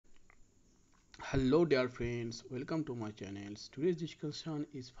Hello dear friends, welcome to my channel. Today's discussion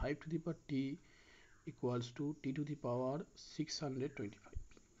is 5 to the power t equals to t to the power 625.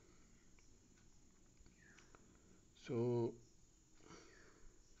 So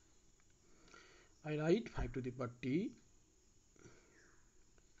I write 5 to the power t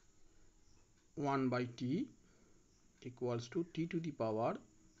 1 by t equals to t to the power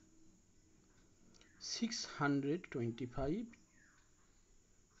 625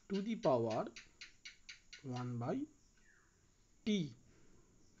 to the power 1 by t.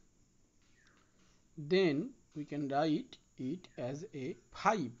 Then we can write it as a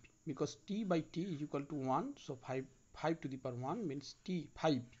 5 because t by t is equal to 1, so 5 to the power 1 means t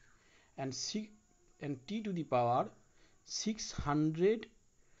 5, and t to the power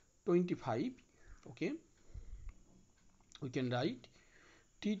 625. Okay, we can write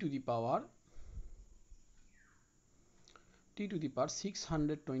t to the power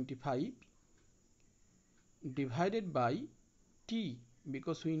 625 divided by t,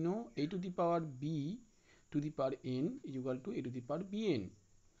 because we know a to the power b to the power n is equal to a to the power bn.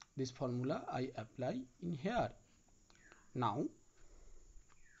 This formula I apply in here. Now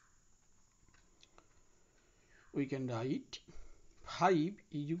we can write 5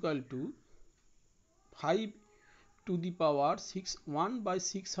 is equal to 5 to the power 1 by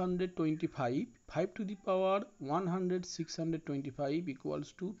 625, 5 to the power 625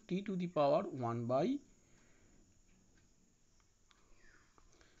 equals to t to the power 1 by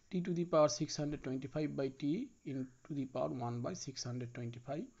t to the power 625 by t into the power 1 by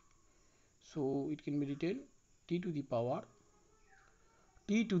 625. So it can be written t to the power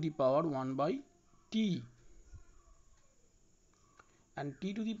 1 by t, and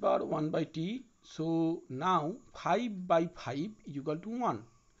t to the power 1 by t. So now 5 by 5 is equal to 1.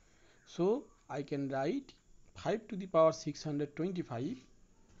 So I can write 5 to the power 625,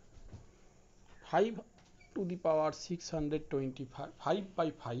 5 to the power 625, 5 by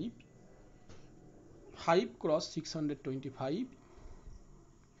 5, 5 cross 625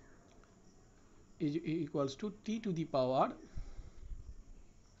 is equals to t to the power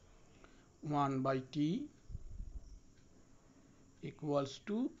 1 by t equals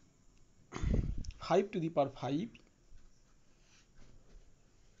to 5 to the power 5,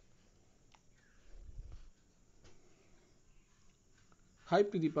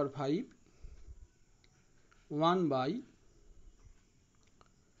 5 to the power 5, 1 by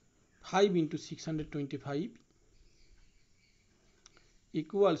 5 into 625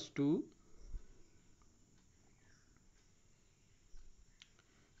 equals to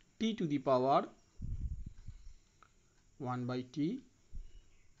t to the power 1 by t.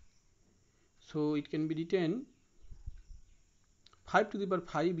 So it can be written 5 to the power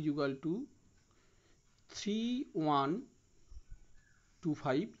 5 is equal to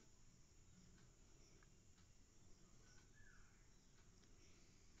 3125,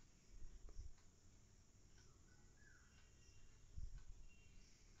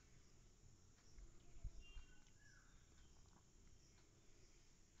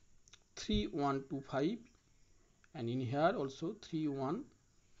 3125, and in here also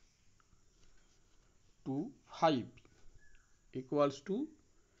 3125 equals to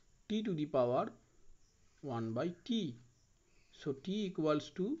t to the power 1 by t. So t equals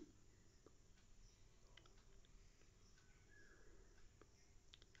to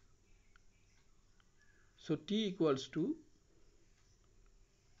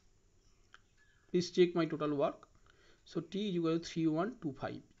please check my total work. So t is equal to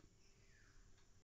 3125.